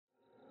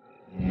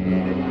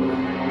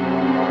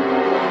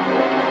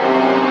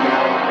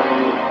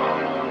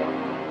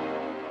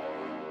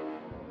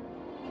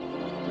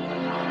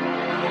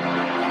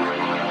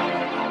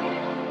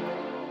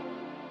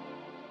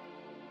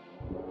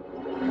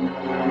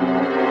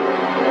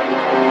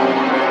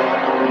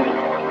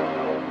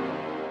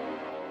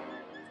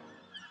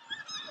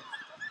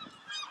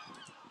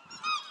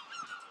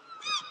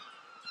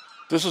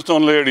This is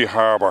Dun Laoghaire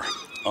Harbour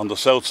on the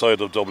south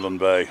side of Dublin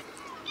Bay.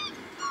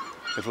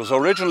 It was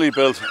originally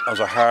built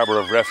as a harbour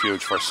of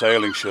refuge for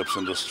sailing ships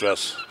in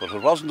distress, but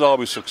it wasn't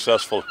always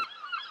successful.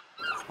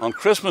 On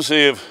Christmas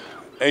Eve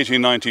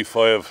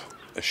 1895,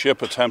 a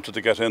ship attempted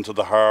to get into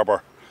the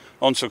harbour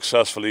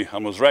unsuccessfully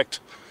and was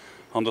wrecked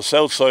on the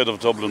south side of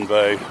Dublin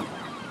Bay.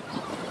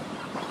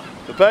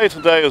 The bay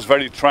today is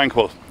very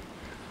tranquil,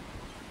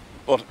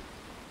 but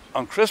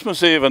on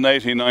Christmas Eve in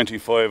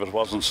 1895 it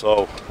wasn't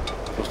so.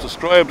 It was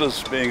described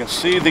as being a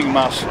seething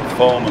mass of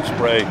foam and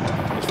spray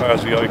as far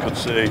as the eye could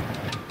see.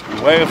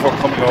 And waves were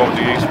coming over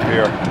the east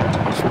pier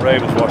and spray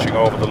was washing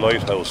over the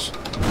lighthouse.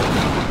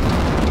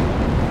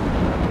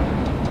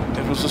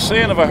 It was the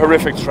scene of a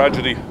horrific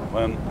tragedy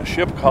when a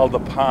ship called the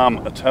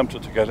Palme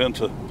attempted to get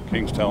into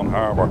Kingston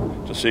Harbour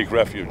to seek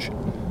refuge.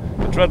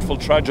 A dreadful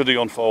tragedy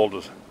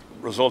unfolded,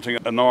 resulting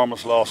in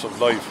enormous loss of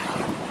life.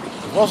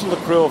 It wasn't the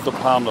crew of the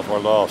Palme that were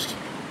lost.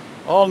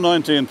 All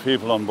 19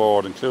 people on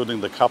board,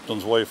 including the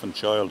captain's wife and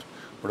child,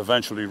 were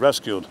eventually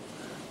rescued.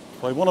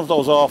 By one of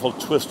those awful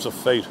twists of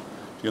fate,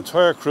 the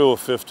entire crew of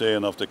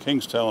 15 of the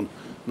Kingston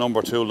No.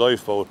 2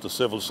 lifeboat, the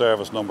Civil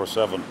Service No.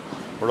 7,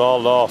 were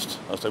all lost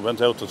as they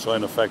went out to try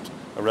and effect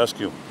a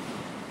rescue.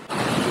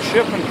 The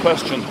ship in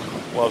question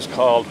was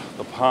called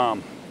the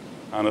Palme,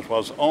 and it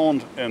was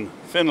owned in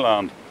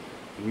Finland,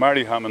 in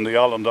Mariehamn in the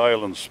Åland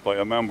Islands, by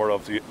a member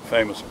of the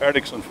famous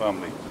Ericsson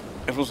family.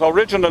 It was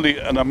originally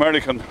an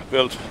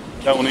American-built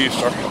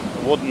downeaster,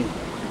 a wooden,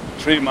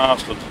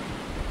 three-masted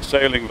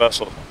sailing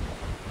vessel,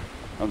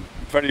 and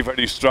very,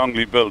 very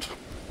strongly built.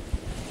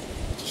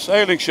 The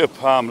sailing ship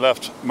Palme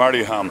left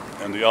Mariehamn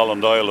in the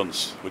Åland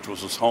Islands, which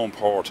was its home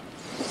port,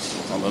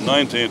 on the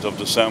 19th of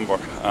December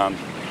and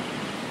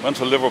went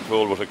to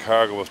Liverpool with a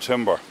cargo of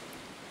timber.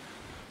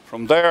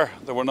 From there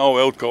were no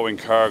outgoing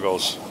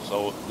cargoes,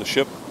 so the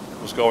ship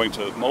was going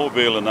to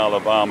Mobile in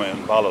Alabama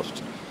in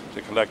ballast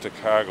to collect a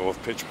cargo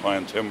of pitch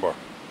pine timber.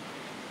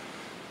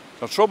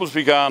 The troubles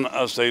began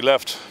as they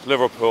left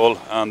Liverpool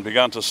and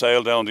began to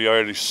sail down the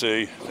Irish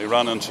Sea. They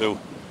ran into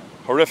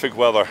horrific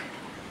weather.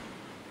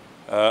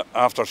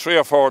 After 3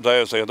 or 4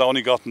 days they had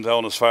only gotten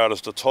down as far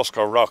as the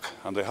Tusker Rock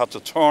and they had to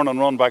turn and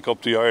run back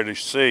up the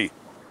Irish Sea.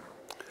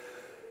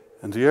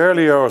 In the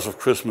early hours of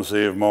Christmas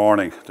Eve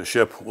morning, the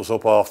ship was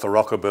up off the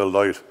Rockabill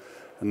Light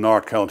in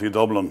North County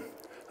Dublin,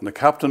 and the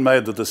captain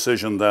made the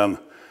decision then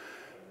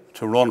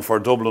to run for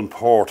Dublin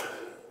Port.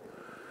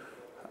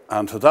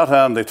 And to that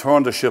end they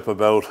turned the ship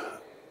about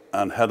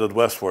and headed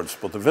westwards,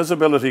 but the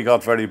visibility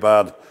got very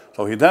bad,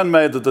 so he then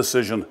made the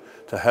decision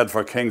to head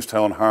for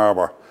Kingston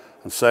Harbour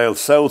and sail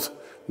south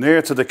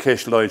near to the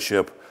Kish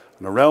Lightship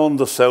and around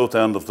the south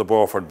end of the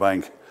Beaufort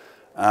Bank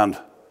and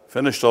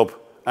finished up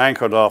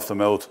anchored off the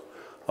mouth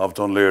of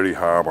Dun Laoghaire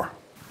Harbour.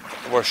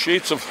 There were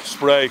sheets of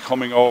spray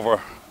coming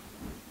over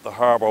the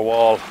harbour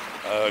wall,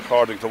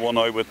 according to one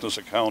eyewitness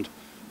account,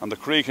 and the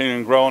creaking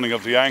and groaning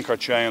of the anchor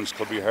chains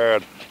could be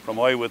heard from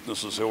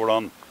eyewitnesses who were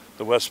on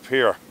the West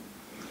Pier.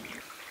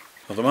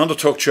 Now, the man that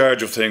took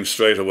charge of things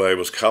straight away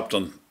was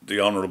Captain the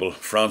Honourable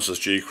Francis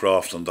G.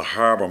 Crofton, the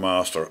Harbour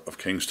Master of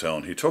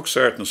Kingstown. He took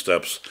certain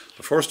steps.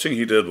 The first thing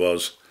he did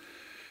was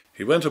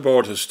he went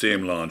aboard his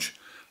steam launch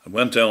and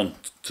went down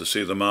to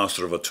see the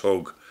master of a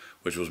tug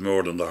which was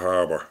moored in the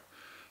harbour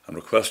and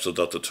requested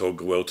that the tug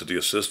go out to the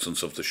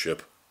assistance of the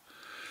ship.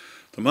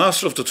 The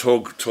master of the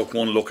tug took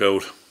one look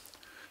out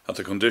at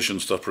the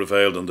conditions that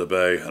prevailed in the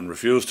bay and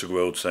refused to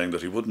go out, saying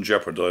that he wouldn't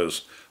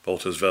jeopardise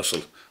both his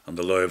vessel and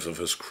the lives of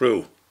his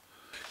crew.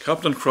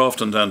 Captain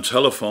Crofton then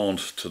telephoned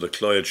to the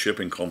Clyde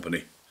Shipping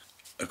Company,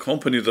 a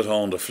company that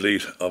owned a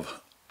fleet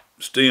of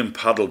steam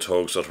paddle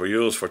tugs that were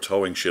used for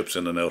towing ships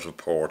in and out of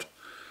port.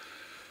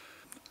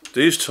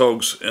 These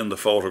tugs in the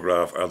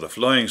photograph are the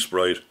Flying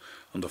Sprite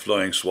and the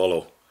Flying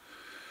Swallow.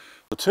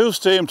 The two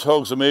steam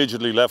tugs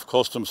immediately left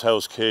Customs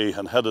House Quay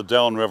and headed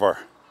downriver.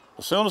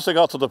 As soon as they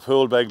got to the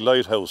Poolbeg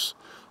Lighthouse,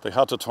 they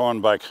had to turn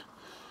back.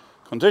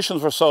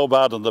 Conditions were so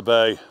bad in the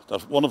bay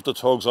that one of the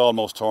tugs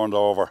almost turned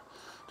over.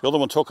 The other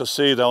one took a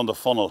sea down the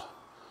funnel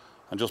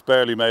and just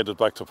barely made it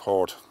back to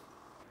port.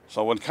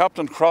 So when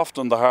Captain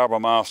Crofton, the harbour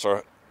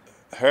master,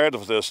 heard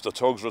of this, the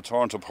tugs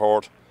returned to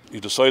port. He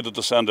decided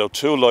to send out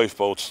 2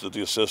 lifeboats to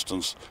the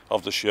assistance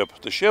of the ship.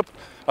 The ship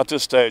at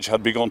this stage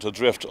had begun to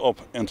drift up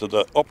into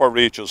the upper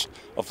reaches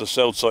of the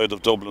south side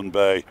of Dublin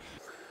Bay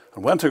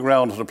and went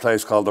aground at a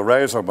place called the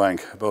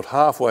Razorbank, about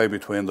halfway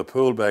between the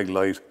Poolbeg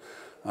Light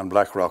and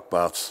Blackrock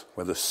Baths,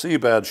 where the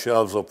seabed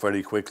shelves up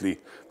very quickly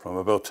from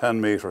about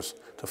 10 metres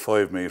to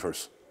 5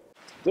 metres.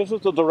 This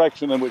is the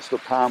direction in which the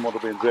Palme would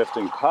have been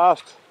drifting,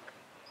 past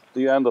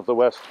the end of the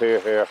West Pier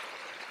here,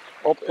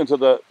 up into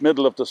the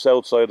middle of the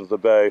south side of the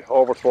bay,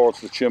 over towards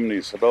the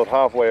chimneys, about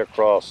halfway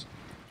across.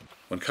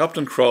 When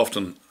Captain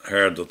Crofton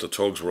heard that the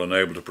tugs were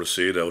unable to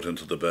proceed out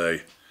into the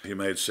bay, he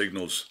made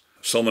signals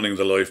summoning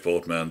the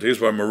lifeboat men.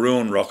 These were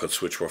maroon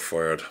rockets which were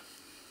fired.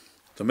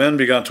 The men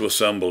began to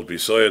assemble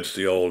beside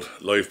the old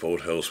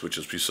lifeboat house, which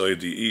is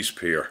beside the East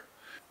Pier.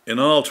 In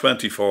all,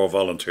 24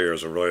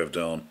 volunteers arrived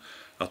down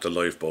at the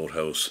lifeboat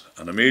house,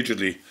 and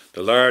immediately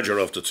the larger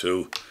of the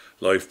 2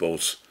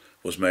 lifeboats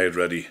was made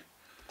ready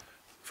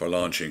for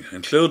launching.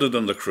 Included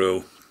in the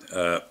crew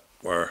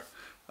were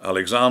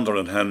Alexander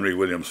and Henry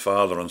Williams,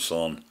 father and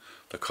son,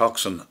 the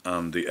coxswain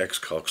and the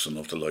ex-coxswain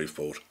of the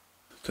lifeboat.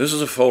 This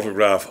is a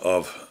photograph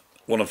of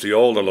one of the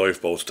older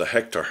lifeboats, the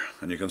Hector,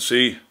 and you can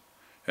see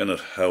in it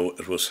how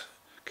it was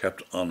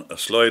kept on a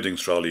sliding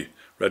trolley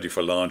ready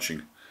for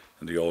launching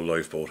in the old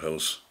lifeboat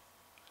house.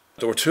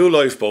 There were two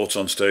lifeboats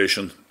on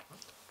station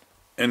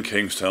in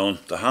Kingstown,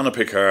 the Hannah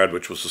Pickard,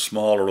 which was the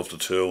smaller of the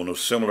two and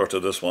was similar to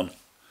this one,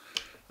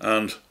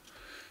 and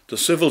the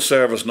Civil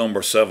Service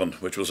number 7,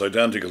 which was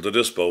identical to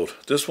this boat.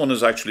 This one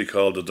is actually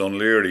called the Dun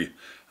Laoghaire,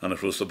 and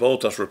it was the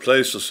boat that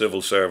replaced the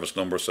Civil Service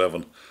number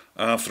 7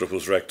 after it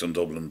was wrecked in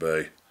Dublin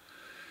Bay.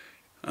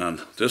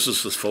 And this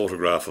is the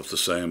photograph of the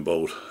same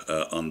boat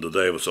on the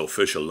day of its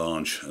official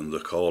launch in the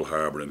coal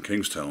harbour in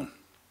Kingstown.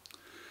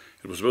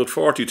 It was about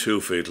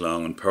 42 feet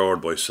long and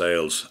powered by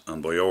sails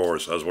and by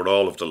oars, as were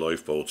all of the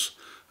lifeboats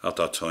at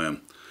that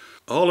time.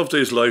 All of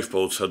these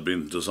lifeboats had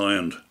been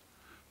designed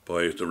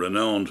by the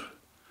renowned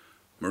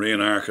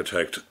marine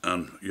architect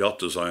and yacht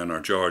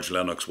designer George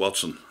Lennox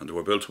Watson, and they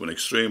were built to an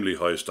extremely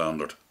high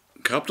standard.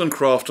 Captain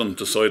Crofton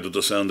decided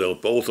to send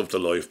out both of the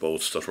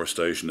lifeboats that were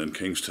stationed in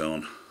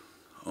Kingstown.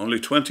 Only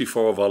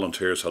 24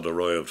 volunteers had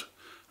arrived,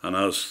 and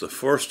as the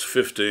first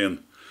 15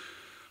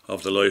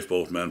 of the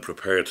lifeboat men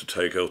prepared to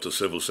take out the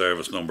Civil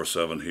Service number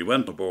 7, he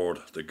went aboard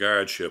the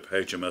guard ship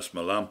HMS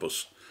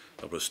Melampus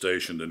that was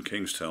stationed in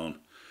Kingstown.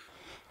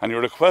 And he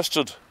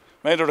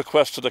made a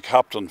request to the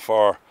captain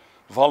for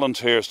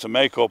volunteers to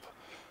make up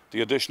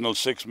the additional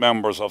 6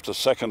 members of the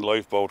second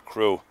lifeboat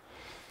crew.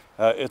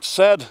 It's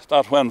said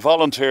that when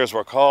volunteers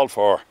were called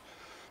for,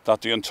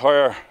 that the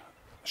entire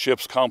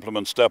ship's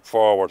complement stepped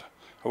forward.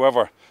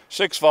 However,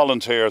 6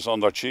 volunteers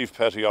under Chief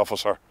Petty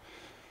Officer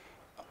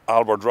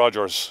Albert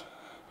Rogers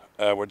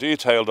were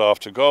detailed off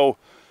to go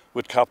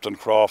with Captain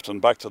Crofton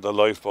back to the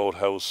lifeboat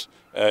house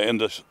in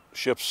the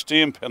ship's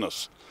steam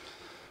pinnace.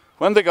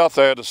 When they got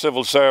there, the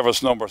Civil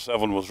Service number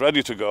 7 was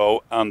ready to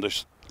go, and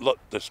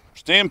the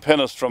steam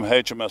pinnace from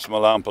HMS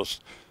Melampus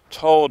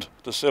towed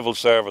the Civil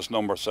Service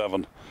number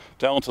 7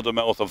 down to the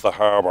mouth of the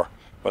harbour,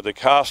 where they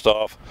cast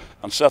off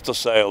and set the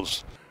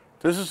sails.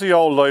 This is the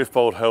old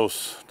lifeboat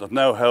house that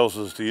now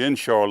houses the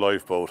inshore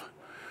lifeboat.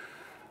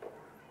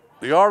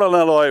 The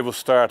RNLI was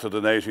started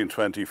in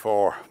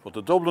 1824, but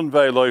the Dublin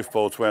Bay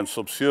lifeboats weren't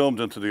subsumed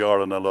into the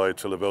RNLI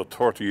till about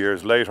 30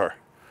 years later.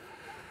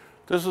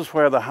 This is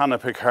where the Hannah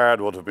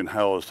Pickard would have been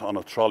housed on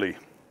a trolley.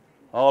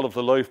 All of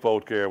the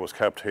lifeboat gear was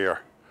kept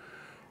here,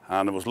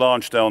 and it was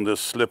launched down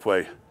this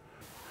slipway.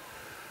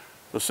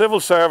 The Civil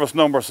Service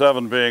number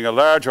 7, being a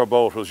larger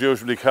boat, was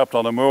usually kept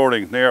on a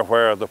mooring near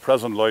where the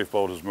present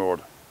lifeboat is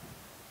moored.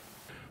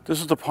 This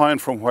is the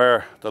point from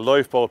where the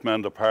lifeboat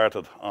men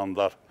departed on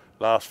that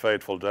last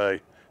fateful day.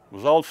 It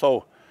was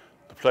also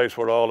the place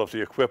where all of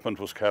the equipment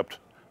was kept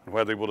and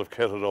where they would have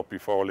kitted up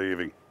before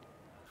leaving.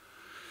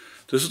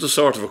 This is the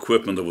sort of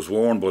equipment that was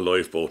worn by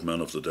lifeboat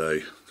men of the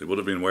day. They would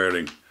have been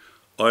wearing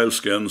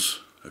oilskins,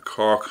 a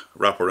cork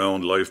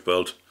wrap-around life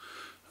belt,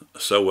 a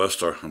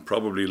sou'wester, and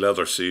probably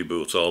leather sea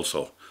boots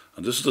also.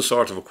 And this is the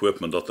sort of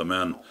equipment that the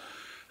men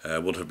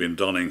would have been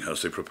donning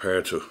as they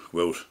prepared to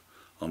go out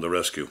on the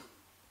rescue.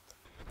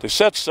 They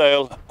set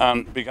sail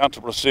and began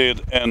to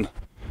proceed in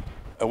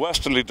a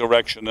westerly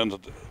direction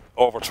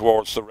over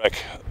towards the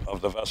wreck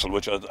of the vessel,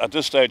 which at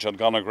this stage had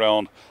gone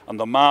aground and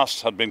the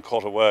masts had been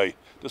cut away.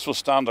 This was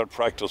standard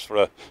practice for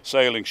a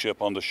sailing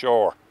ship on the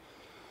shore.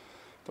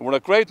 There were a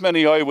great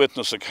many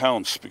eyewitness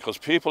accounts because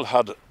people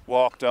had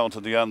walked down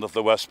to the end of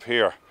the West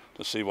Pier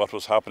to see what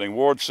was happening.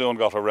 Word soon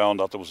got around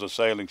that there was a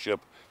sailing ship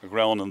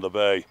aground in the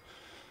bay,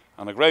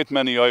 and a great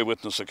many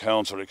eyewitness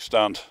accounts are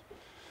extant.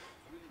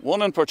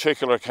 One in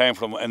particular came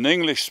from an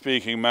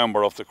English-speaking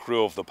member of the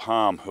crew of the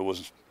Palme, who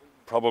was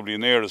probably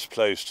nearest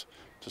placed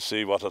to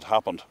see what had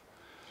happened.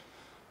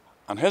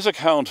 And his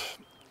account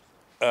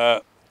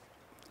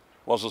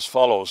was as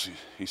follows.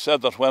 He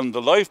said that when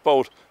the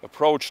lifeboat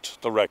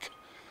approached the wreck,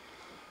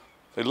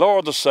 they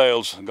lowered the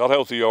sails and got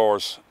out the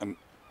oars and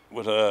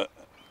to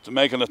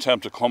make an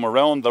attempt to come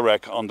around the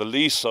wreck on the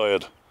lee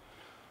side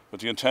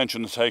with the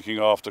intention of taking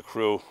off the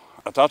crew.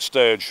 At that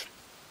stage,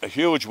 a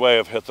huge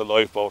wave hit the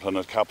lifeboat and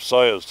it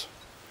capsized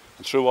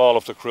and threw all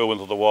of the crew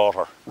into the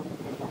water.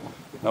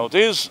 Now,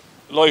 these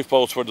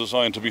lifeboats were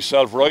designed to be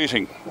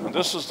self-righting, and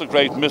this is the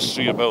great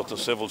mystery about the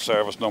Civil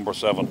Service number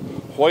 7.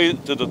 Why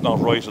did it not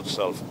right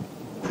itself?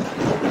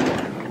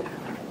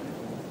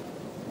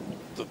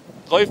 The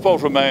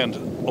lifeboat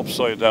remained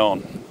upside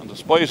down, and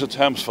despite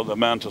attempts for the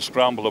men to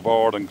scramble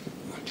aboard and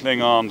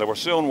cling on, they were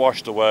soon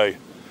washed away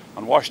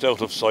and washed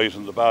out of sight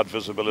in the bad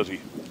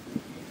visibility.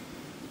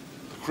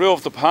 The crew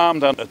of the Palme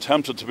then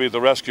attempted to be the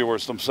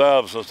rescuers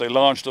themselves as they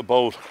launched a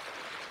boat,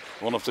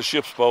 one of the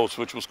ship's boats,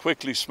 which was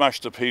quickly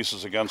smashed to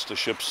pieces against the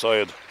ship's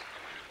side,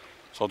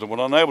 so they were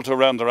unable to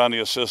render any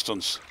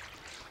assistance.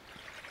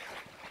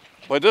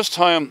 By this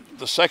time,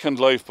 the second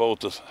lifeboat,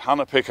 the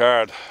Hannah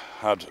Pickard,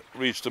 had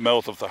reached the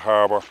mouth of the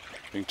harbour,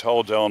 being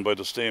towed down by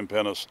the steam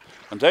pinnace,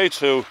 and they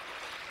too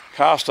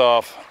cast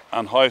off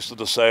and hoisted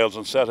the sails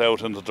and set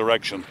out in the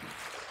direction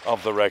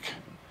of the wreck.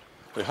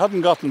 They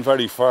hadn't gotten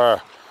very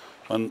far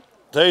when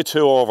they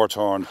too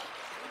overturned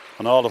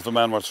and all of the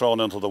men were thrown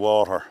into the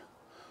water.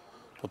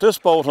 But this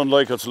boat,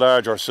 unlike its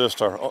larger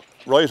sister,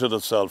 righted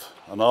itself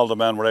and all the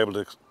men were able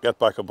to get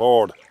back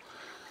aboard.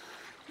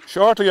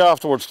 Shortly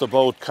afterwards the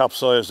boat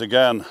capsized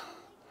again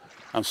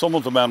and some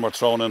of the men were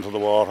thrown into the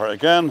water.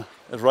 Again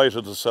it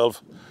righted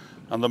itself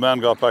and the men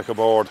got back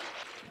aboard.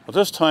 But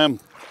this time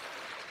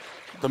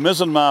the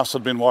mizzen mast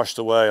had been washed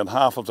away and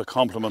half of the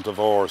complement of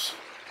oars,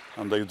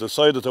 and they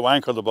decided to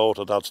anchor the boat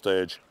at that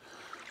stage.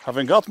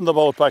 Having gotten the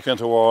boat back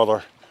into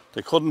order,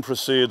 they couldn't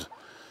proceed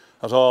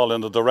at all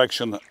in the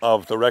direction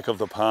of the wreck of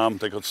the Palme.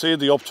 They could see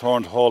the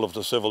upturned hull of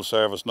the Civil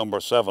Service number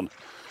 7.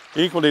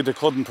 Equally, they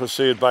couldn't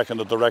proceed back in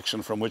the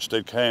direction from which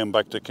they came,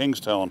 back to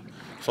Kingston.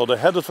 So they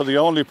headed for the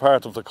only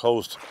part of the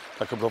coast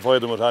that could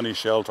provide them with any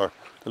shelter,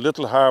 the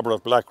little harbour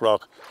at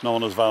Blackrock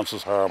known as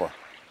Vance's Harbour.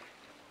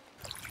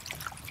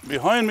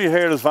 Behind me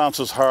here is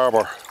Vance's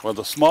Harbour, where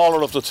the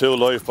smaller of the two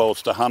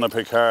lifeboats, the Hannah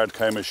Picard,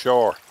 came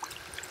ashore.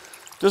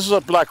 This is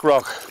at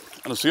Blackrock,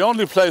 and it's the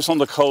only place on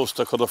the coast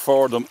that could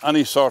afford them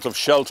any sort of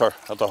shelter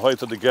at the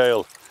height of the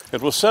gale.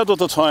 It was said at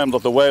the time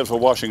that the waves were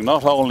washing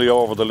not only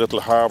over the little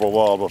harbour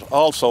wall, but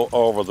also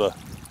over the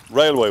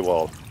railway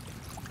wall.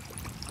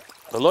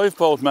 The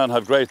lifeboat men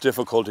had great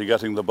difficulty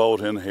getting the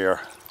boat in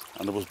here,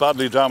 and it was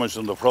badly damaged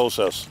in the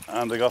process,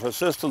 and they got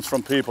assistance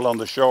from people on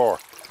the shore.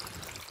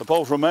 The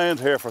boat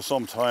remained here for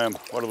some time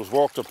where it was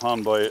worked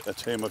upon by a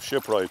team of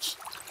shipwrights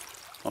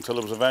until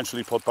it was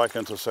eventually put back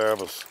into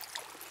service.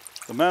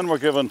 The men were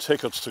given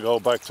tickets to go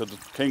back to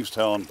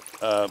Kingstown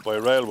by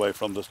railway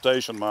from the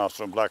station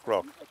master in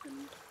Blackrock.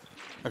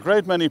 A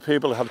great many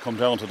people had come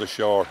down to the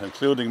shore,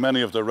 including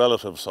many of the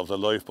relatives of the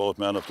lifeboat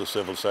men of the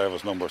Civil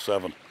Service number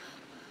 7,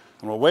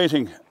 and were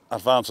waiting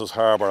at Vance's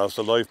Harbour as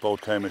the lifeboat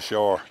came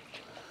ashore.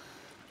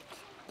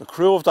 The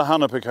crew of the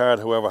Hannah Picard,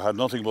 however, had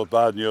nothing but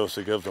bad news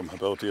to give them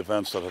about the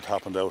events that had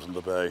happened out in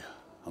the bay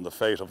and the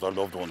fate of their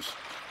loved ones.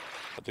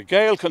 The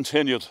gale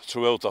continued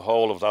throughout the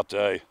whole of that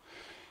day,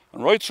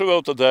 and right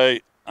throughout the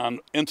day and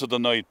into the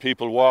night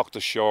people walked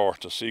ashore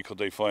to see could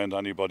they find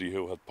anybody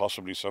who had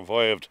possibly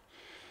survived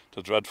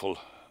the dreadful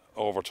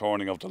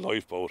overturning of the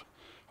lifeboat.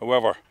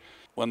 However,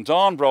 when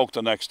dawn broke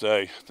the next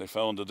day, they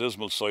found a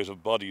dismal sight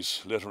of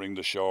bodies littering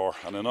the shore,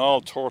 and in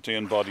all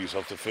 13 bodies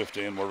of the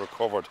 15 were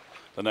recovered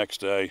the next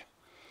day.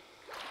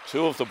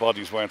 2 of the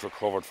bodies weren't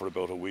recovered for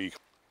about a week.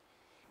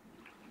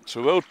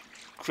 Throughout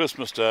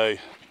Christmas Day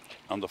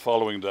and the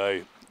following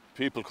day,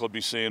 people could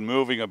be seen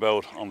moving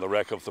about on the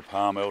wreck of the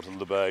Palme out in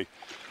the bay.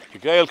 The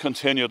gale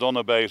continued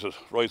unabated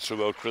right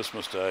throughout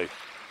Christmas Day.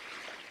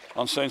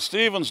 On St.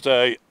 Stephen's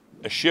Day,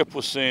 a ship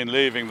was seen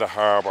leaving the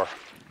harbour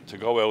to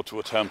go out to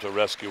attempt a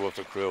rescue of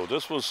the crew.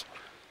 This was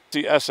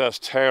the SS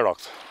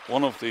Taoireacht,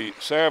 one of the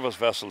service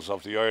vessels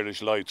of the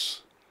Irish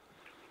Lights,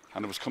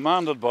 and it was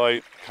commanded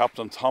by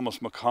Captain Thomas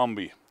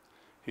McCombie.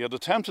 He had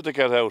attempted to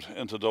get out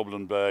into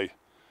Dublin Bay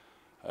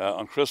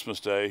on Christmas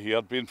Day. He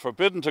had been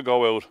forbidden to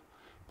go out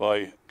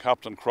by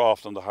Captain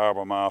Crofton, the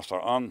harbour master,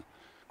 on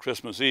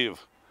Christmas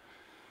Eve.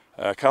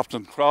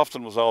 Captain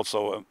Crofton was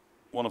also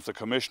one of the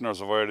commissioners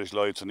of Irish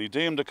Lights, and he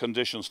deemed the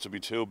conditions to be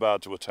too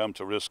bad to attempt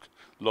to risk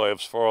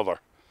lives further.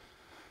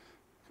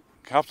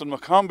 Captain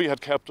McCombie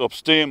had kept up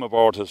steam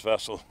aboard his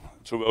vessel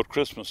throughout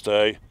Christmas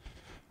Day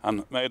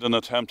and made an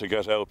attempt to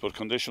get out, but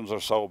conditions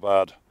are so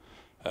bad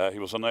he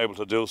was unable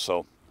to do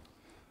so.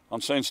 On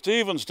St.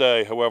 Stephen's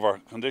Day,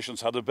 however,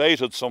 conditions had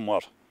abated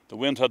somewhat. The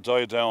wind had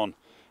died down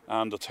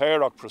and the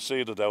Taoireacht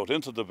proceeded out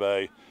into the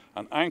bay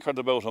and anchored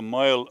about a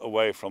mile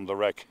away from the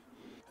wreck.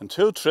 In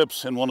 2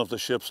 trips in one of the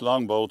ship's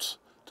longboats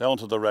down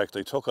to the wreck,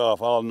 they took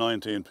off all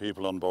 19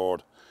 people on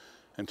board,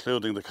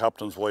 including the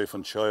captain's wife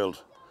and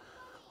child.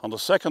 On the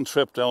second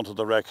trip down to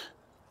the wreck,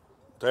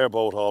 their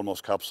boat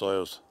almost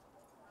capsized.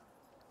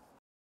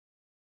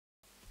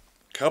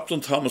 Captain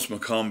Thomas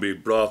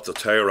McCombie brought the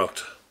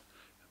Taoireacht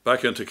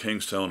back into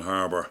Kingstown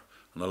Harbour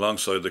and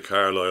alongside the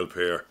Carlisle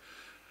Pier,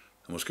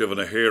 and was given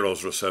a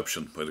hero's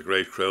reception by the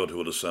great crowd who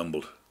had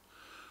assembled.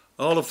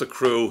 All of the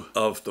crew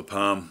of the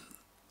Palme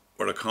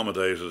were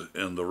accommodated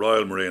in the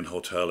Royal Marine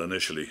Hotel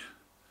initially.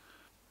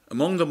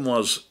 Among them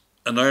was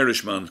an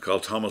Irishman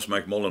called Thomas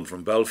McMullen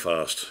from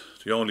Belfast,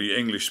 the only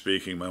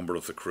English-speaking member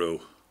of the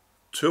crew.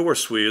 2 were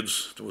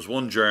Swedes, there was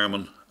 1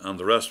 German, and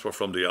the rest were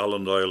from the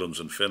Åland Islands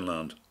in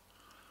Finland.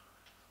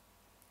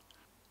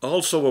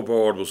 Also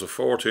aboard was a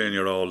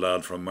 14-year-old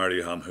lad from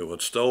Mariehamn who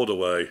had stowed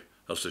away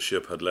as the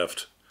ship had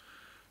left,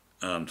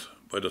 and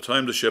by the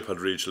time the ship had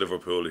reached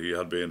Liverpool he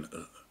had been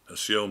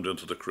assumed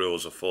into the crew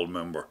as a full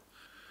member.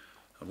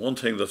 And one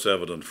thing that's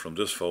evident from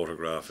this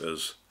photograph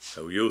is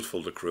how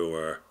youthful the crew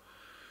are.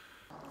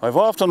 I've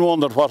often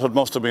wondered what it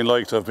must have been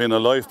like to have been a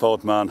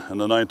lifeboat man in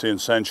the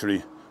 19th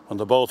century when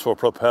the boats were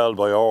propelled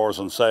by oars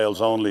and sails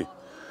only.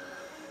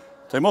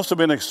 They must have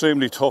been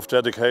extremely tough,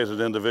 dedicated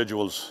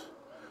individuals.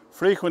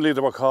 Frequently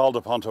they were called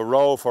upon to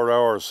row for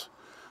hours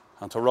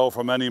and to row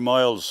for many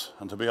miles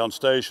and to be on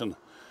station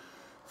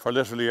for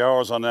literally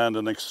hours on end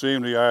in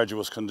extremely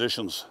arduous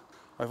conditions.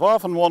 I've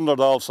often wondered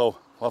also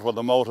what were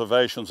the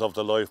motivations of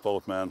the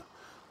lifeboat men.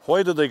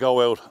 Why did they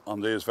go out on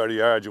these very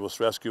arduous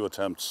rescue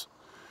attempts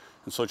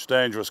in such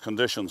dangerous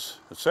conditions?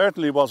 It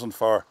certainly wasn't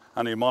for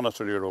any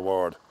monetary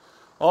reward.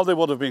 All they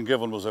would have been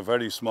given was a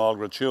very small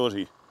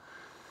gratuity.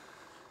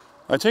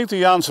 I think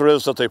the answer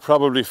is that they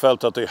probably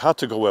felt that they had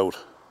to go out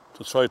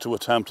to try to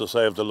attempt to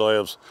save the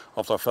lives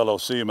of their fellow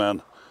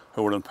seamen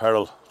who were in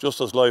peril,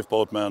 just as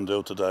lifeboat men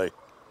do today.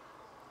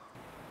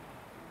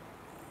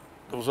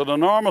 There was an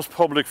enormous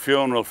public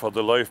funeral for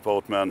the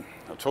lifeboat men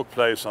that took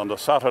place on the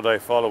Saturday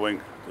following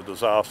the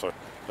disaster.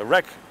 The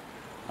wreck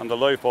and the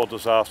lifeboat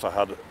disaster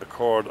had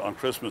occurred on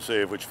Christmas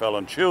Eve, which fell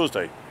on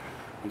Tuesday.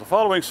 And the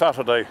following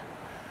Saturday,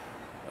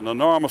 an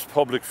enormous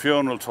public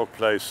funeral took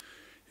place.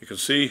 You can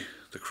see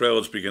the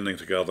crowds beginning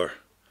to gather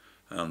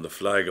and the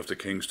flag of the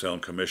Kingston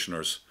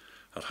Commissioners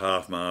at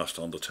half-mast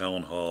on the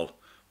town hall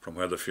from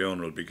where the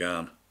funeral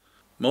began.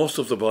 Most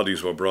of the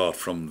bodies were brought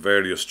from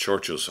various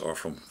churches or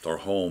from their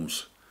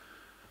homes.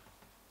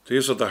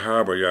 These are the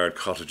Harbour yard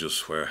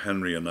cottages where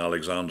Henry and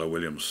Alexander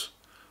Williams,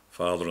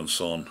 father and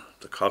son,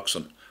 the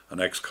coxswain and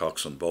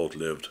ex-coxswain, both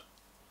lived.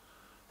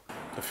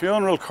 The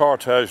funeral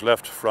cortege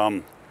left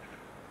from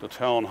the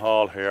town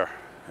hall here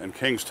in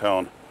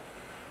Kingstown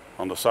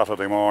on the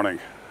Saturday morning,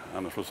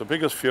 and it was the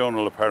biggest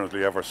funeral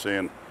apparently ever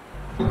seen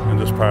in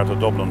this part of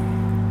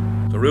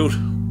Dublin. The route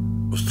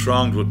was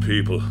thronged with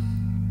people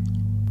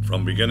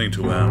from beginning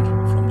to end,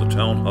 from the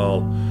town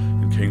hall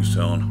in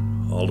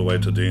Kingstown all the way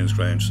to Dean's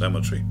Grange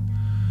Cemetery.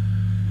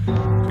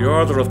 The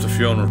order of the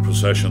funeral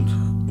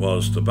procession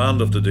was the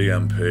band of the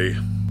DMP,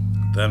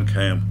 then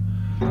came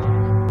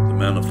the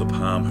men of the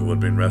Palme who had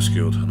been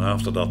rescued, and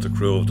after that the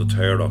crew of the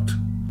Taoireacht.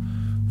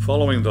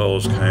 Following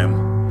those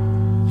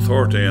came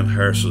 13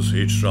 hearses,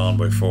 each drawn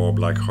by 4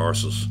 black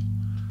horses.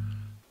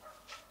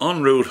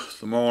 En route,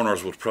 the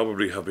mourners would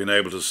probably have been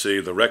able to see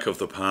the wreck of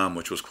the Palme,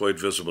 which was quite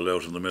visible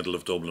out in the middle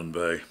of Dublin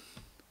Bay.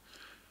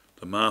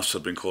 The mast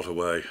had been cut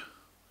away,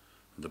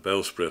 and the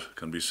bowsprit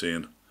can be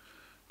seen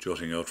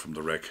jutting out from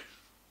the wreck.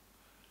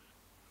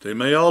 They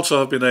may also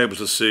have been able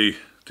to see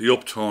the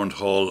upturned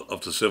hull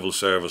of the Civil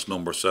Service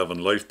No.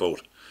 7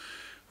 lifeboat,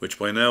 which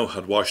by now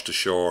had washed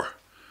ashore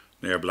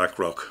near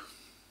Blackrock.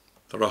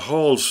 There are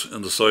holes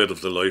in the side of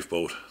the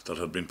lifeboat that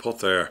had been put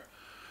there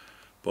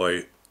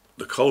by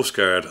the Coast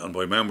Guard and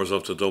by members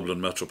of the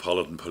Dublin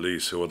Metropolitan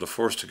Police, who were the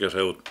first to get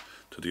out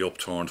to the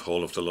upturned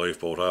hull of the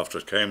lifeboat after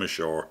it came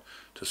ashore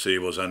to see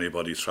was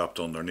anybody trapped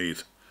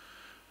underneath.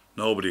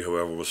 Nobody,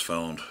 however, was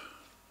found.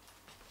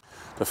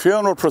 The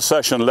funeral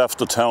procession left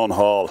the town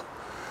hall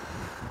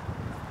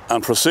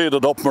and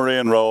proceeded up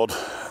Marine Road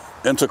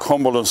into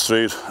Cumberland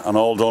Street and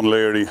Old Dun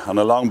Laoghaire and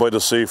along by the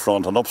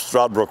seafront and up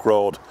Stradbrook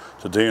Road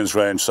to Dean's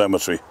Grange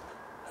Cemetery.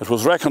 It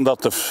was reckoned that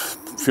the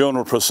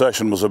funeral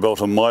procession was about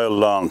a mile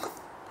long.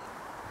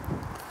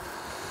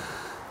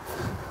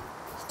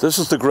 This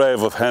is the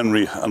grave of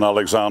Henry and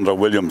Alexander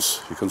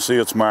Williams. You can see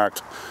it's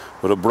marked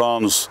with a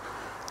bronze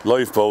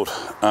lifeboat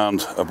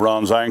and a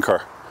bronze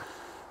anchor.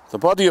 The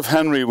body of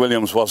Henry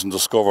Williams wasn't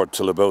discovered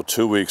till about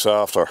 2 weeks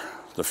after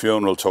the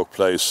funeral took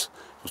place.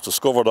 It was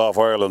discovered off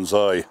Ireland's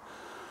Eye,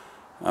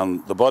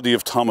 and the body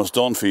of Thomas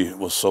Dunphy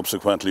was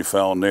subsequently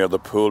found near the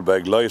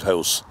Poolbeg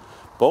Lighthouse.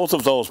 Both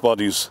of those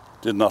bodies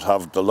did not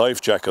have the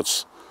life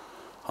jackets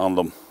on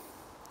them,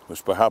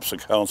 which perhaps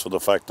accounts for the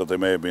fact that they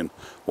may have been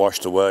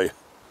washed away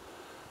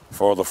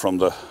further from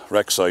the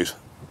wreck site.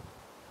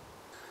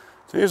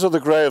 These are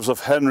the graves of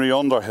Henry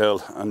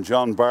Underhill and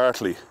John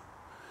Bartley.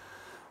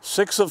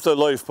 6 of the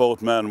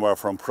lifeboat men were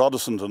from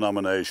Protestant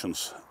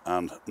denominations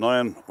and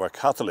 9 were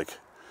Catholic.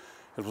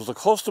 It was the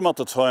custom at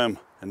the time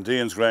in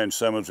Dean's Grange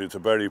Cemetery to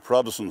bury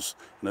Protestants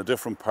in a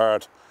different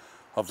part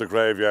of the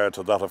graveyard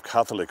to that of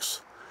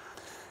Catholics.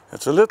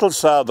 It's a little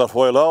sad that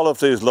while all of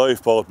these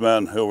lifeboat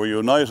men who were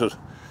united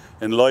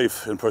in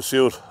life in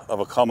pursuit of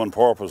a common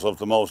purpose of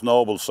the most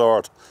noble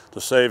sort,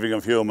 the saving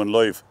of human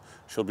life,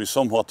 should be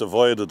somewhat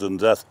divided in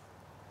death.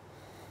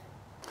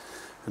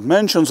 It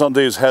mentions on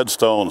these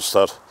headstones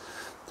that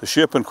the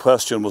ship in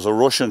question was a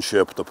Russian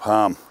ship, the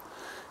Palme.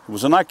 It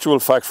was in actual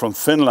fact from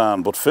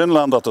Finland, but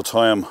Finland at the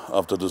time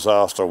of the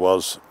disaster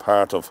was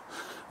part of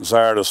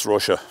Tsarist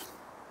Russia.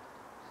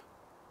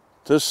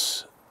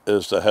 This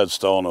is the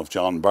headstone of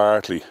John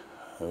Bartley,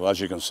 who,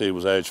 as you can see,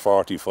 was aged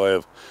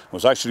 45.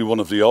 Was actually one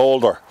of the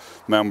older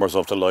members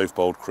of the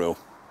lifeboat crew.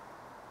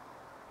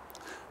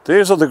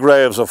 These are the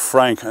graves of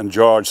Frank and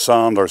George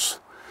Saunders,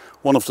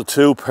 one of the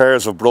 2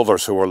 pairs of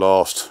brothers who were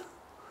lost.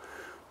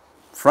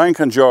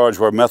 Frank and George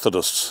were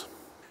Methodists.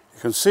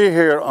 You can see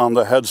here on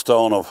the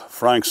headstone of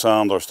Frank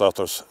Saunders that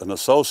there's an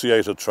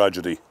associated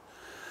tragedy.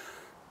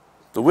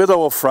 The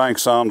widow of Frank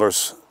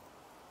Saunders,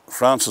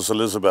 Frances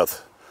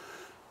Elizabeth,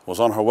 was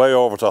on her way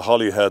over to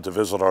Holyhead to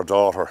visit her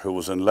daughter who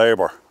was in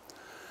labour,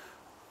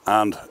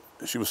 and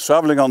she was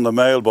travelling on the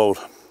mailboat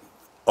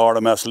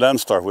RMS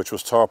Leinster, which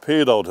was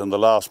torpedoed in the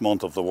last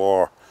month of the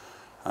war,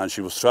 and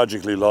she was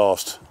tragically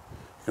lost.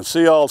 You can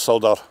see also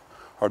that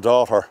her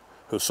daughter,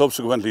 who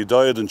subsequently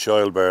died in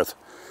childbirth,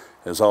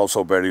 is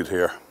also buried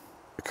here.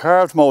 The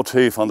carved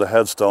motif on the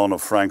headstone of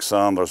Frank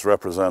Sanders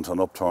represents an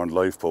upturned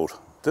lifeboat.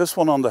 This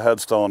one on the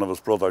headstone of his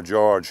brother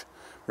George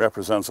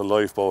represents a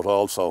lifeboat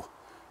also.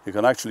 You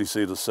can actually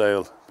see the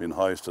sail being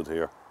hoisted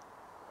here.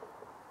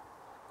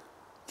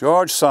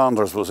 George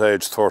Sanders was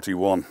aged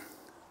 31.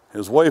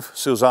 His wife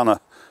Susanna,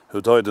 who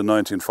died in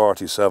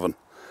 1947,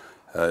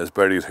 is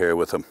buried here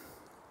with him.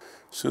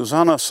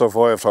 Susanna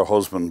survived her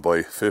husband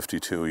by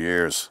 52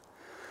 years.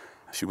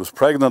 She was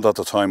pregnant at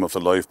the time of the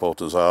lifeboat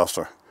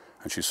disaster,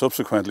 and she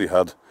subsequently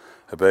had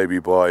a baby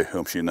boy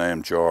whom she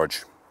named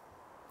George.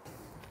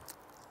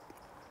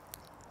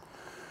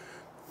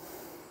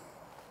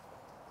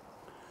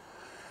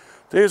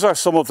 These are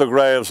some of the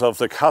graves of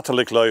the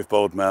Catholic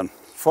lifeboat men.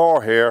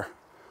 4 here,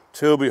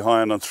 2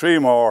 behind, and 3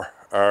 more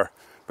are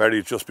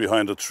buried just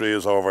behind the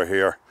trees over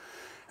here.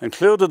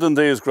 Included in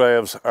these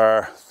graves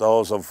are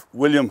those of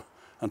William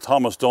and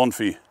Thomas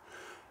Dunphy,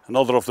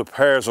 another of the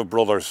pairs of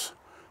brothers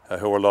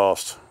who were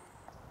lost.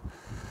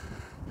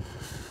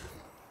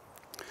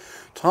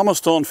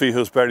 Thomas Dunphy,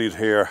 who's buried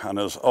here, and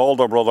his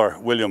older brother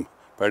William,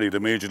 buried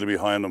immediately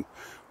behind him,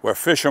 were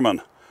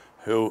fishermen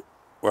who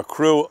were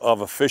crew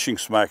of a fishing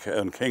smack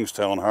in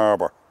Kingston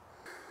Harbour.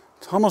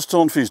 Thomas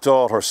Dunphy's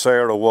daughter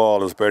Sarah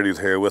Wall is buried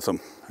here with him,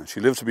 and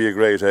she lived to be a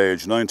great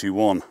age,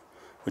 91,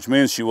 which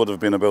means she would have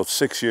been about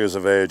 6 years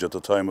of age at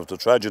the time of the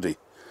tragedy.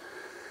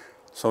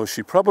 So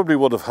she probably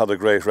would have had a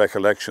great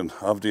recollection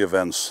of the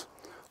events.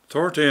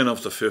 13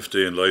 of the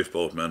 15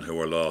 lifeboat men who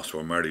were lost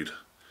were married.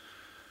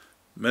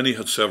 Many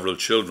had several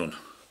children.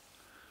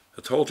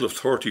 A total of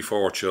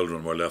 34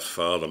 children were left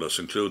fatherless,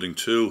 including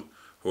 2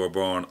 who were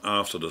born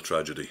after the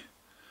tragedy.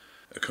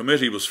 A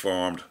committee was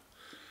formed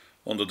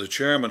under the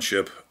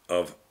chairmanship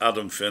of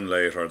Adam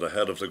Finlater, the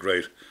head of the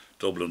great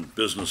Dublin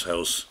business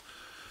house,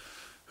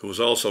 who was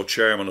also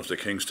chairman of the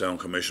Kingstown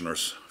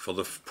Commissioners, for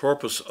the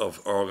purpose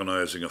of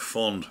organising a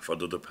fund for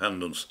the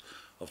dependents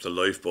of the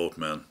lifeboat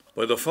men.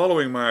 By the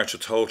following March, a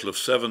total of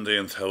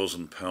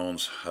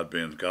 £17,000 had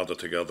been gathered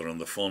together and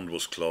the fund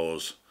was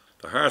closed.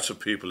 The hearts of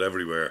people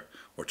everywhere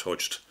were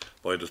touched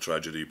by the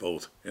tragedy,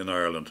 both in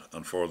Ireland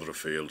and further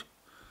afield.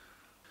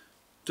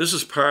 This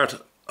is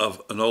part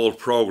of an old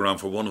programme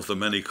for one of the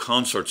many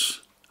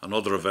concerts and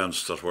other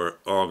events that were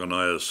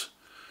organised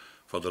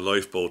for the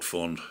Lifeboat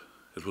Fund.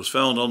 It was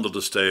found under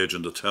the stage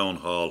in the town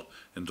hall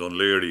in Dun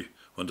Laoghaire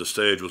when the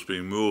stage was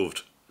being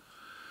moved.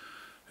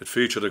 It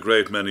featured a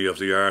great many of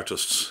the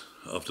artists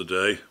of the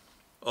day.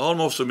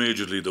 Almost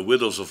immediately, the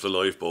widows of the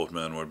lifeboat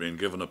men were being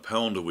given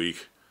 £1 a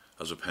week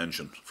as a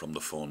pension from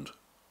the fund.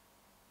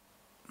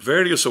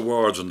 Various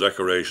awards and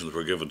decorations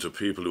were given to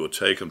people who had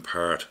taken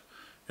part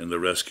in the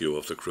rescue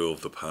of the crew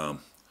of the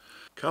Palme.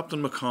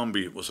 Captain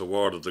McCombie was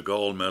awarded the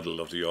gold medal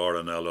of the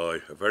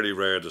RNLI, a very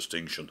rare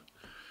distinction.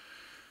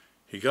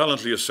 He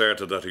gallantly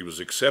asserted that he was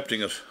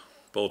accepting it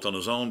both on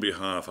his own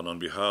behalf and on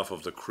behalf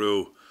of the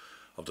crew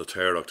of the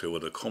Taoireacht who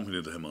had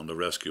accompanied him on the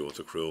rescue of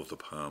the crew of the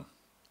Palme.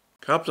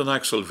 Captain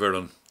Axel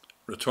Viren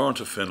returned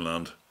to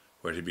Finland,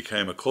 where he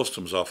became a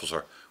customs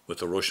officer with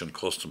the Russian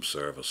Customs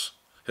Service.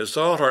 His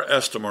daughter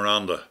Esther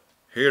Miranda,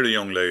 here a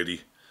young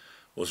lady,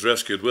 was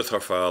rescued with her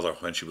father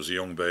when she was a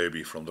young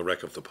baby from the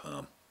wreck of the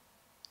Palme.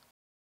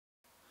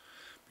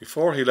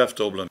 Before he left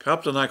Dublin,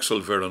 Captain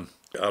Axel Viren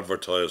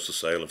advertised the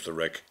sale of the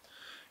wreck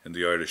in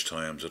the Irish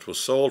Times. It was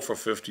sold for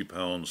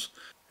 £50.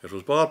 It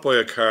was bought by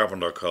a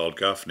carpenter called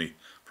Gaffney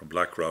from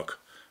Blackrock,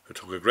 who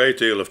took a great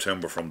deal of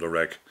timber from the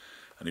wreck,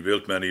 and he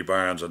built many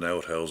barns and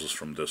outhouses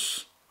from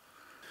this.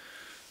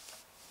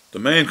 The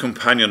main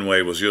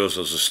companionway was used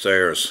as the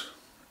stairs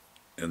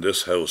in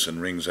this house in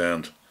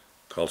Ringsend,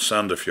 called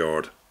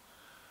Sandefjord.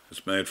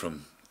 It's made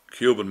from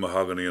Cuban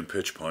mahogany and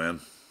pitch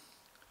pine,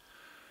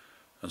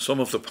 and some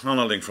of the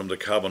panelling from the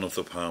cabin of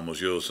the Palme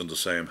was used in the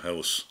same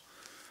house.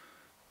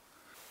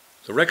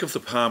 The wreck of the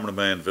Palme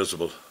remained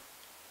visible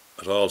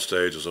at all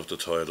stages of the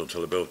tide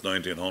until about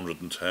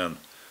 1910,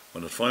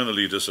 when it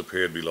finally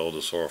disappeared below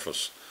the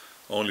surface,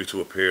 only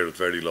to appear at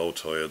very low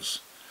tides.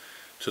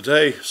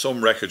 Today,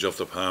 some wreckage of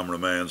the Palme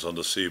remains on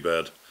the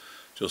seabed,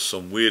 just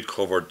some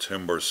weed-covered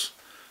timbers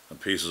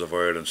and pieces of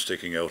iron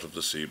sticking out of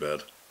the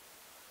seabed.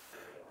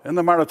 In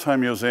the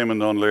Maritime Museum in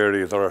Dun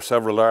Laoghaire, there are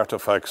several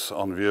artefacts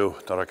on view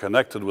that are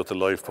connected with the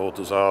lifeboat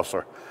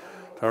disaster.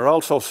 There are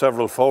also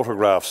several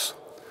photographs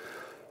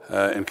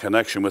in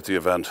connection with the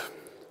event.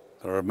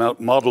 There are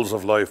models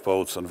of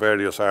lifeboats and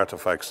various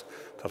artefacts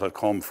that had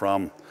come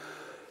from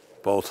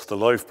both the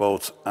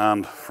lifeboats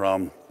and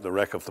from the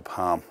wreck of the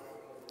Palme.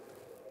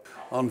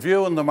 On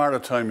view in the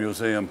Maritime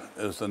Museum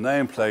is the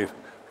nameplate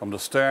from the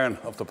stern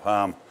of the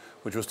Palme,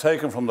 which was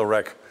taken from the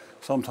wreck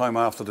sometime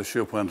after the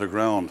ship went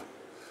aground.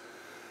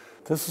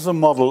 This is a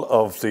model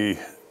of the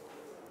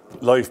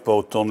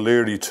lifeboat Dun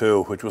Laoghaire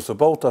 2, which was the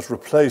boat that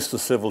replaced the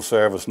Civil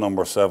Service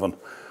No. 7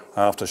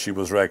 after she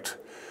was wrecked.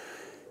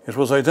 It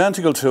was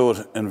identical to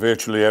it in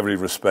virtually every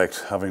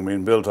respect, having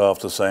been built off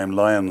the same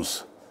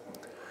lines.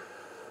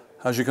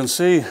 As you can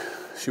see,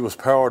 she was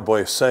powered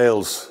by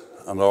sails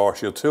and oars.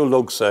 She had 2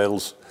 lug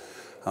sails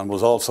and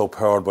was also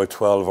powered by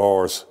 12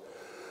 oars.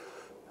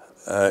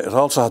 It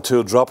also had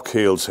 2 drop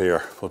keels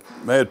here, but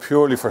made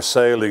purely for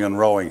sailing and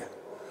rowing.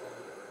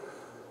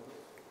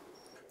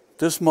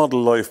 This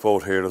model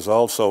lifeboat here is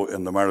also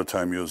in the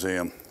Maritime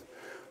Museum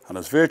and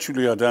is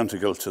virtually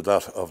identical to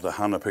that of the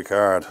Hannah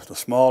Picard, the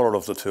smaller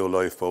of the 2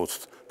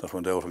 lifeboats that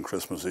went out on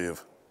Christmas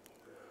Eve.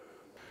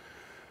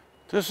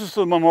 This is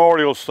the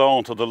memorial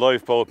stone to the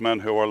lifeboat men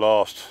who were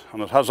lost,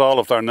 and it has all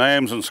of their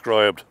names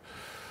inscribed.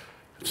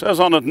 It says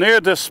on it,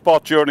 near this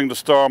spot during the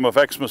storm of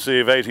Xmas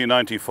Eve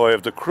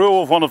 1895, the crew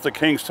of one of the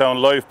Kingstown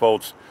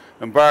lifeboats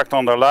embarked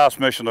on their last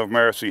mission of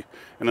mercy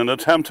in an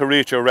attempt to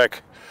reach a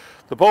wreck.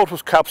 The boat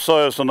was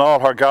capsized and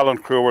all her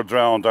gallant crew were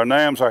drowned. Their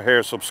names are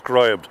here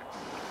subscribed.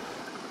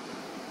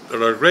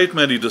 There are a great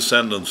many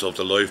descendants of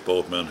the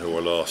lifeboat men who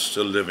were lost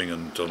still living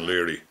in Dun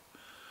Laoghaire.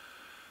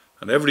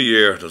 And every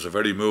year there's a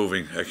very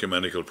moving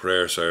ecumenical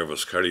prayer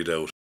service carried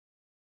out. It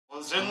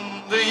was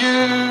in the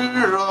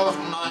year of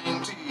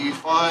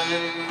 95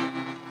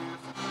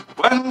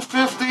 when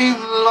 15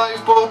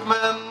 lifeboat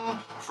men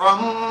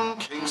from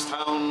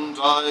Kingstown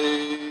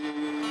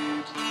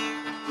died.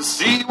 The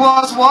sea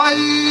was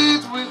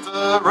white with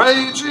the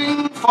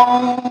raging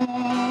foam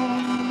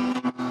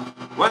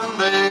when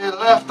they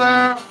left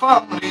their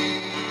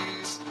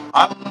families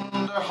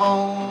and their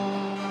homes.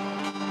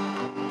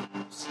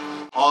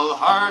 All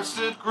hearts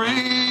did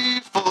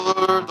grieve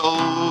for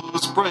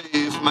those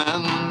brave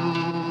men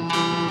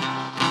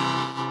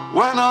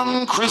when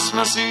on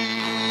Christmas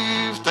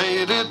Eve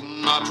they did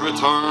not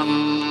return,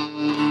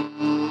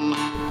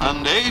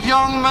 and 8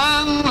 young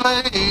men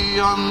lay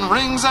on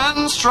rings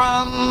and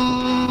strand.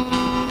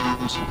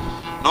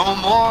 No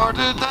more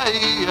did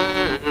they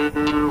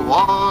e'er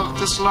walk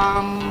this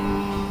land.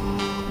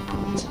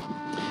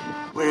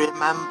 We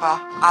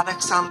remember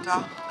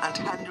Alexander and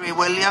Henry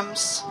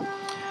Williams,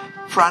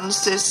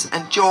 Francis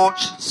and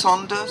George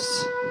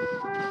Saunders,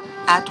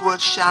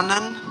 Edward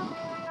Shannon,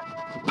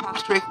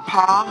 Patrick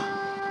Parr,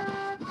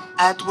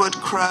 Edward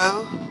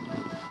Crowe,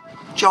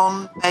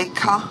 John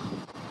Baker,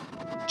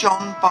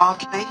 John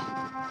Bartley,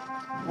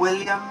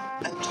 William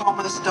and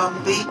Thomas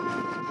Dunby,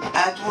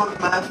 Edward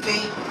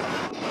Murphy,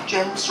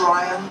 James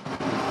Ryan,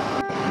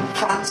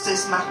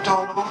 Francis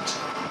MacDonald,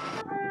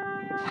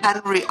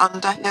 Henry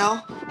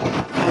Underhill.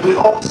 And we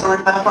also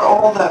remember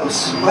all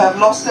those who have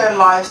lost their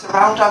lives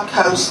around our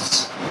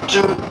coasts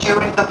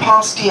during the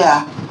past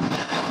year.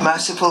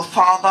 Merciful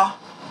Father,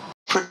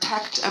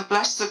 protect and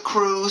bless the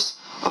crews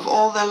of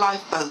all their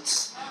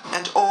lifeboats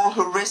and all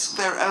who risk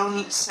their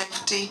own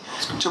safety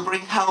to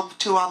bring help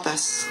to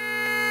others.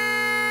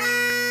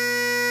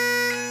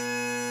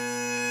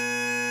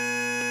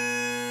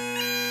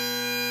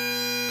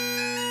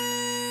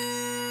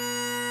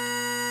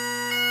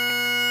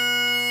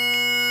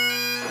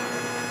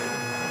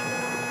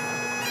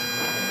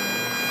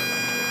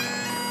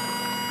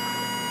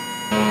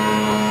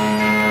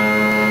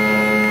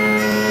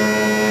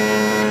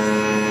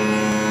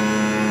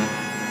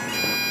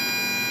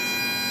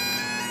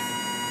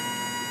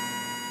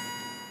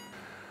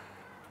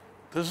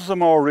 This is a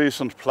more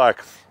recent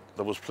plaque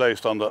that was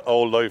placed on the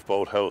old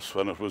lifeboat house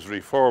when it was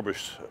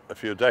refurbished a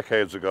few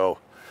decades ago.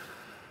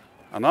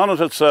 And on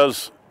it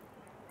says,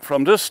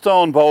 from this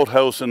stone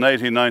boathouse in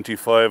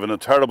 1895 in a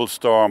terrible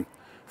storm,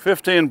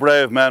 15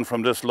 brave men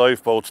from this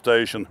lifeboat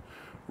station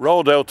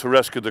rowed out to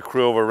rescue the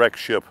crew of a wrecked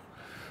ship.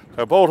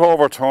 Their boat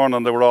overturned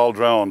and they were all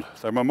drowned.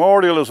 Their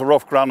memorial is a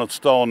rough granite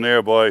stone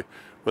nearby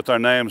with their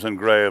names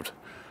engraved.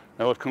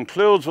 Now it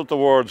concludes with the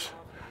words,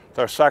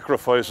 their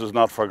sacrifice is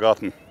not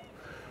forgotten.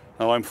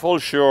 Now I'm full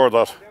sure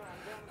that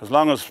as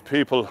long as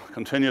people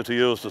continue to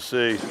use the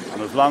sea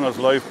and as long as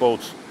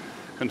lifeboats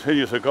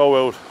continue to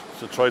go out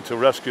to try to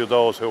rescue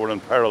those who are in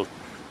peril,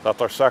 that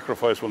their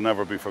sacrifice will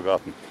never be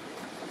forgotten.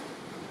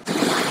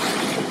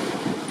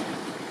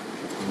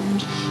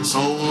 So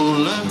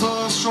let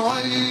us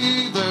dry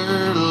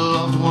their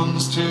loved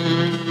ones'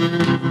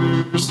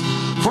 tears,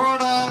 for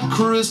that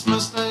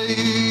Christmas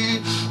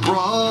day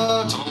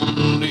brought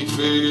only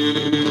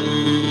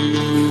fears.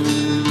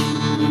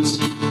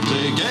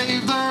 They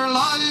gave their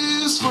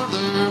lives for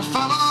their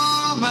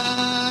fellow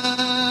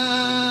men.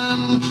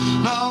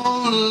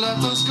 Now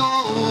let us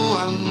go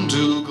and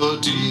do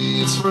good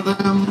deeds for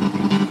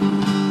them.